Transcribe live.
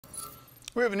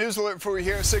We have a news alert for you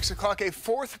here at 6 o'clock. A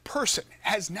fourth person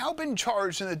has now been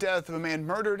charged in the death of a man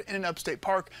murdered in an upstate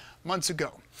park months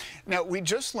ago. Now, we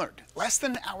just learned less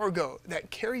than an hour ago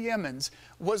that Kerry Emmons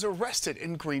was arrested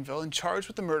in Greenville and charged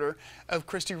with the murder of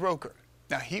Christy Roker.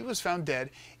 Now, he was found dead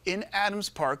in Adams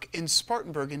Park in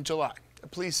Spartanburg in July. The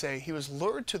police say he was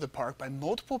lured to the park by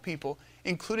multiple people,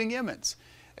 including Emmons,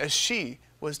 as she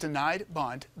was denied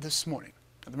bond this morning.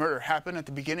 The murder happened at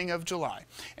the beginning of July,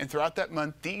 and throughout that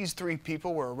month, these three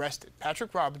people were arrested.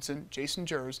 Patrick Robinson, Jason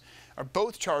Jers are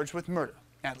both charged with murder.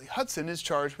 Natalie Hudson is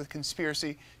charged with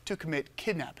conspiracy to commit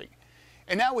kidnapping.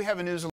 And now we have a news